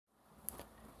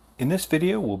In this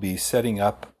video, we'll be setting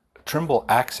up Trimble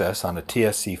access on a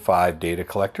TSC5 data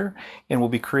collector, and we'll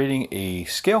be creating a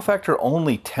scale factor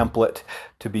only template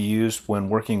to be used when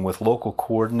working with local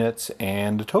coordinates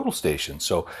and a total station.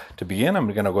 So to begin, I'm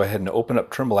going to go ahead and open up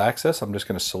Trimble access. I'm just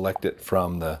going to select it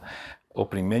from the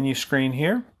opening menu screen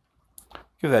here.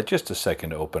 Give that just a second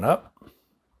to open up.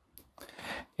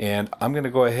 And I'm going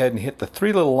to go ahead and hit the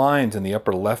three little lines in the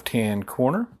upper left-hand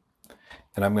corner.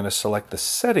 And I'm going to select the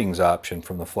settings option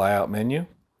from the flyout menu.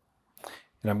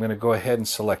 And I'm going to go ahead and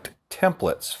select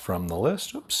templates from the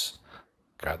list. Oops,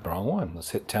 got the wrong one.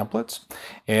 Let's hit templates.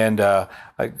 And I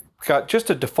got just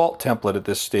a default template at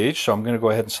this stage, so I'm going to go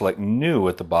ahead and select new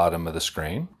at the bottom of the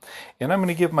screen. And I'm going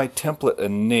to give my template a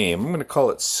name. I'm going to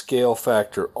call it scale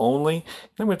factor only.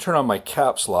 And I'm going to turn on my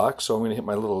caps lock, so I'm going to hit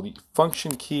my little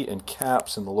function key and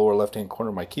caps in the lower left hand corner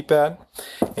of my keypad.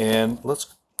 And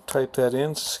let's type that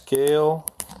in, scale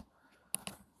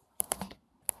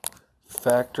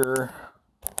factor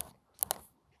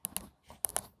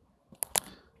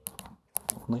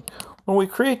only. When we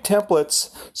create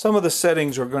templates, some of the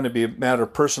settings are going to be a matter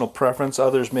of personal preference.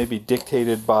 Others may be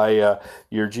dictated by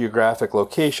your geographic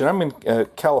location. I'm in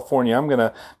California. I'm going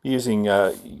to be using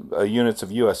units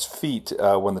of US feet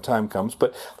when the time comes.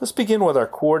 But let's begin with our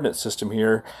coordinate system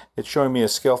here. It's showing me a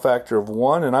scale factor of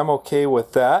 1, and I'm okay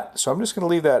with that. So I'm just going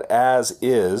to leave that as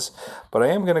is. But I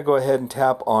am going to go ahead and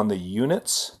tap on the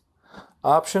units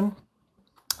option.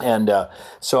 And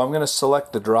so I'm going to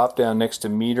select the drop down next to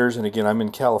meters, and again I'm in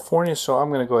California, so I'm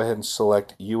going to go ahead and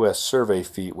select US survey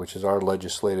feet, which is our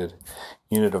legislated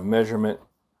unit of measurement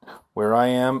where I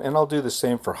am, and I'll do the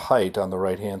same for height on the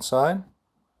right hand side.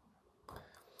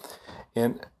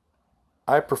 And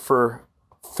I prefer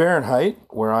Fahrenheit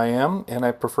where I am, and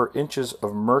I prefer inches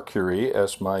of mercury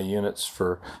as my units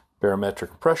for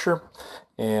barometric pressure.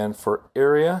 And for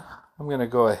area, I'm going to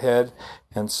go ahead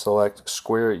and select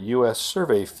square US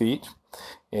survey feet,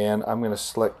 and I'm going to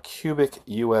select cubic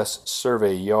US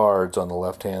survey yards on the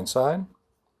left hand side.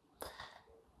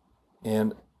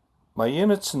 And my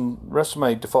units and the rest of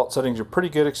my default settings are pretty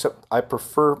good, except I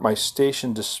prefer my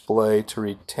station display to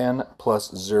read 10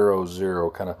 plus 00,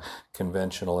 kind of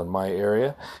conventional in my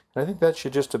area. And I think that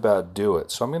should just about do it.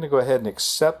 So I'm going to go ahead and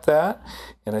accept that,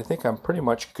 and I think I'm pretty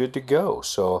much good to go.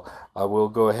 So I will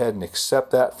go ahead and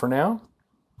accept that for now.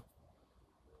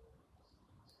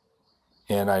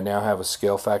 And I now have a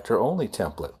scale factor only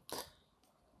template.